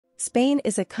Spain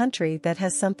is a country that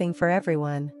has something for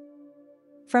everyone.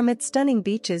 From its stunning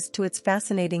beaches to its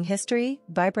fascinating history,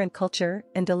 vibrant culture,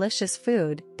 and delicious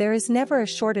food, there is never a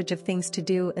shortage of things to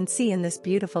do and see in this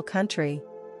beautiful country.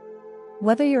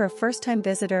 Whether you're a first-time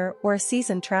visitor or a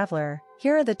seasoned traveler,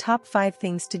 here are the top 5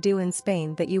 things to do in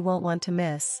Spain that you won't want to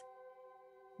miss.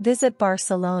 Visit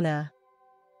Barcelona.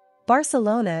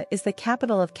 Barcelona is the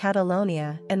capital of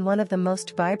Catalonia and one of the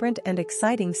most vibrant and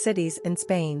exciting cities in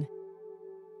Spain.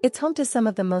 It's home to some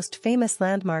of the most famous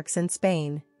landmarks in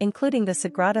Spain, including the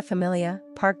Sagrada Familia,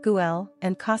 Park Güell,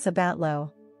 and Casa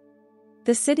Batlló.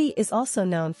 The city is also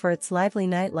known for its lively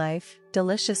nightlife,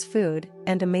 delicious food,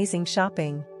 and amazing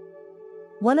shopping.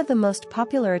 One of the most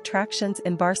popular attractions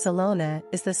in Barcelona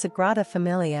is the Sagrada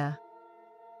Familia.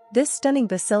 This stunning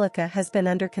basilica has been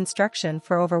under construction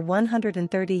for over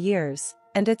 130 years,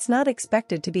 and it's not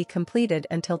expected to be completed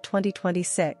until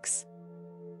 2026.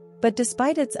 But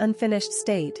despite its unfinished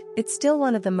state, it's still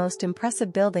one of the most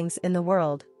impressive buildings in the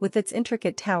world, with its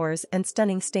intricate towers and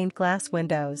stunning stained glass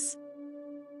windows.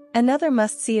 Another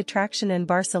must-see attraction in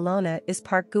Barcelona is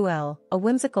Park Güell, a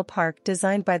whimsical park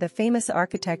designed by the famous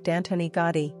architect Antoni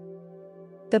Gaudí.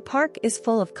 The park is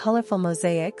full of colorful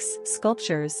mosaics,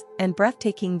 sculptures, and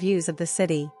breathtaking views of the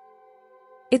city.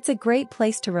 It's a great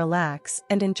place to relax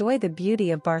and enjoy the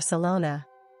beauty of Barcelona.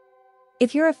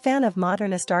 If you're a fan of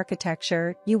modernist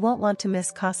architecture, you won't want to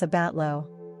miss Casa Batlló.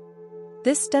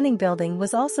 This stunning building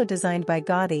was also designed by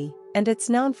Gaudí, and it's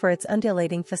known for its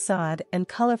undulating facade and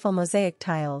colorful mosaic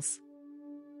tiles.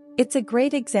 It's a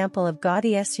great example of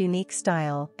Gaudí's unique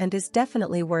style and is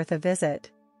definitely worth a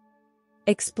visit.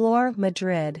 Explore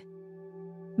Madrid.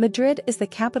 Madrid is the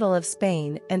capital of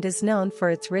Spain and is known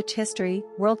for its rich history,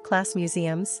 world-class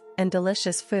museums, and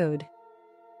delicious food.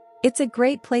 It's a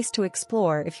great place to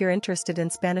explore if you're interested in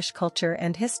Spanish culture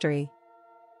and history.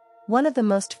 One of the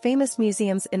most famous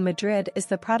museums in Madrid is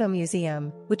the Prado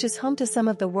Museum, which is home to some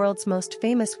of the world's most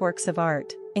famous works of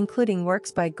art, including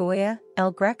works by Goya,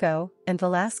 El Greco, and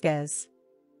Velázquez.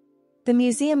 The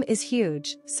museum is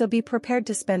huge, so be prepared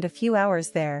to spend a few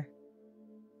hours there.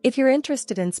 If you're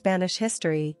interested in Spanish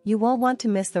history, you won't want to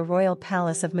miss the Royal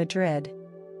Palace of Madrid.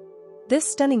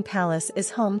 This stunning palace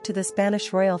is home to the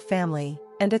Spanish royal family,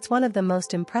 and it's one of the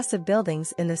most impressive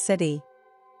buildings in the city.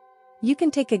 You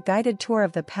can take a guided tour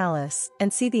of the palace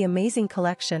and see the amazing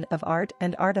collection of art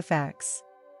and artifacts.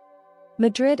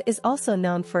 Madrid is also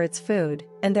known for its food,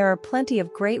 and there are plenty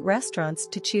of great restaurants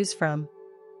to choose from.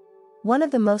 One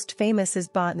of the most famous is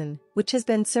Botan, which has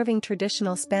been serving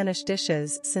traditional Spanish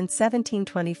dishes since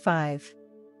 1725.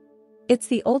 It's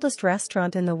the oldest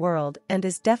restaurant in the world and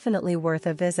is definitely worth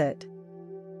a visit.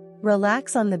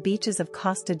 Relax on the beaches of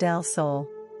Costa del Sol.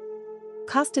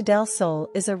 Costa del Sol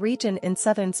is a region in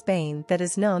southern Spain that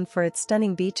is known for its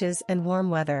stunning beaches and warm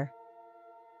weather.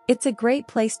 It's a great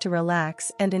place to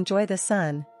relax and enjoy the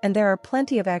sun, and there are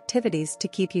plenty of activities to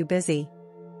keep you busy.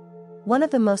 One of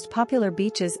the most popular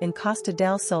beaches in Costa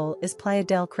del Sol is Playa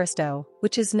del Cristo,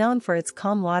 which is known for its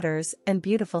calm waters and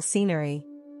beautiful scenery.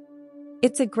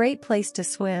 It's a great place to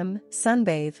swim,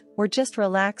 sunbathe, or just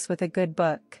relax with a good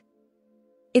book.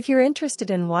 If you're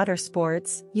interested in water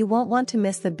sports, you won't want to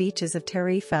miss the beaches of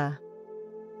Tarifa.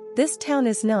 This town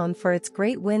is known for its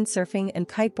great windsurfing and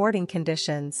kiteboarding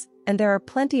conditions, and there are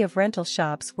plenty of rental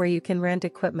shops where you can rent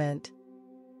equipment.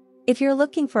 If you're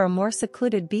looking for a more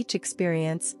secluded beach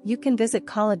experience, you can visit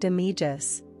Cala de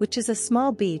Millas, which is a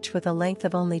small beach with a length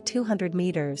of only 200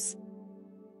 meters.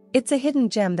 It's a hidden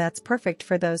gem that's perfect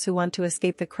for those who want to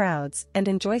escape the crowds and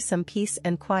enjoy some peace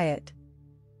and quiet.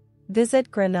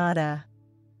 Visit Granada.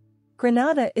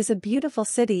 Granada is a beautiful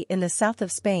city in the south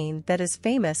of Spain that is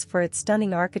famous for its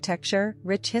stunning architecture,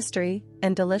 rich history,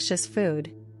 and delicious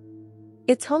food.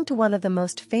 It's home to one of the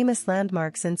most famous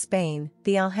landmarks in Spain,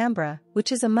 the Alhambra,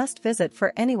 which is a must-visit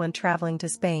for anyone traveling to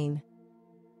Spain.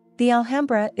 The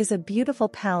Alhambra is a beautiful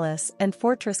palace and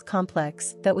fortress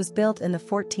complex that was built in the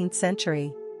 14th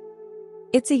century.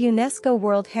 It's a UNESCO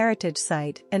World Heritage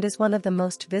Site and is one of the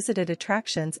most visited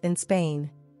attractions in Spain.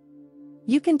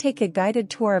 You can take a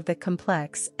guided tour of the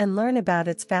complex and learn about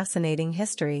its fascinating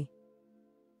history.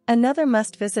 Another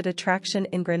must-visit attraction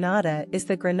in Granada is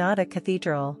the Granada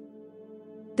Cathedral.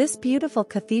 This beautiful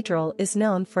cathedral is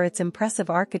known for its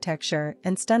impressive architecture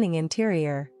and stunning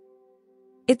interior.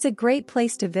 It's a great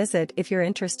place to visit if you're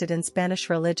interested in Spanish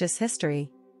religious history.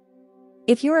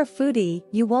 If you're a foodie,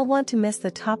 you won't want to miss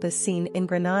the tapas scene in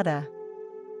Granada.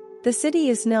 The city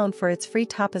is known for its free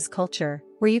tapas culture,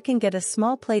 where you can get a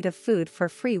small plate of food for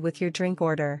free with your drink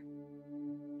order.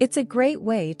 It's a great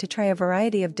way to try a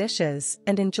variety of dishes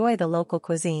and enjoy the local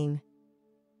cuisine.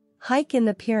 Hike in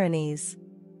the Pyrenees.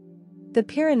 The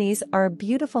Pyrenees are a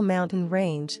beautiful mountain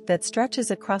range that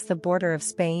stretches across the border of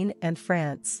Spain and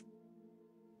France.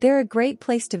 They're a great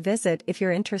place to visit if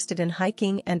you're interested in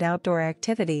hiking and outdoor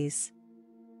activities.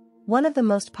 One of the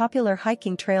most popular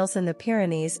hiking trails in the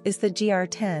Pyrenees is the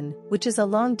GR10, which is a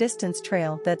long-distance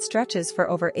trail that stretches for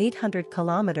over 800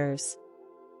 kilometers.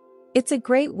 It's a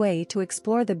great way to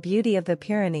explore the beauty of the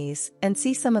Pyrenees and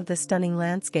see some of the stunning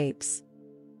landscapes.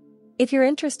 If you're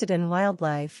interested in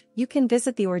wildlife, you can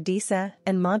visit the Ordesa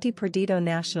and Monte Perdido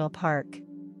National Park.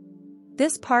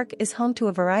 This park is home to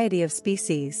a variety of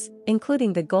species,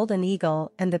 including the golden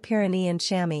eagle and the Pyrenean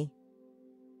chamois.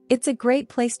 It's a great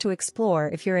place to explore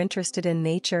if you're interested in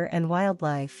nature and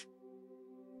wildlife.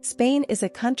 Spain is a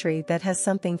country that has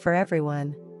something for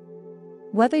everyone.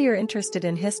 Whether you're interested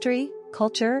in history,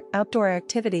 culture, outdoor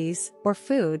activities, or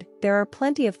food, there are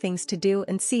plenty of things to do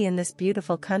and see in this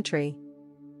beautiful country.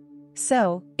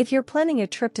 So, if you're planning a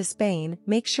trip to Spain,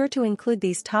 make sure to include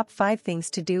these top 5 things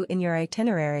to do in your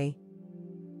itinerary.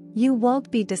 You won't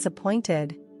be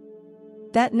disappointed.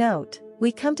 That note,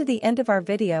 we come to the end of our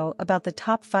video about the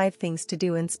top 5 things to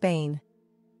do in Spain.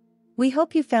 We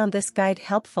hope you found this guide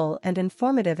helpful and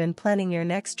informative in planning your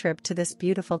next trip to this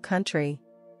beautiful country.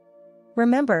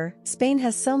 Remember, Spain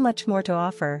has so much more to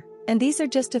offer, and these are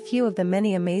just a few of the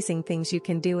many amazing things you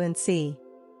can do and see.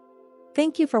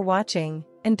 Thank you for watching,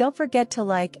 and don't forget to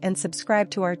like and subscribe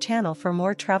to our channel for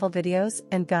more travel videos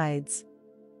and guides.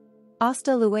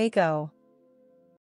 Hasta luego!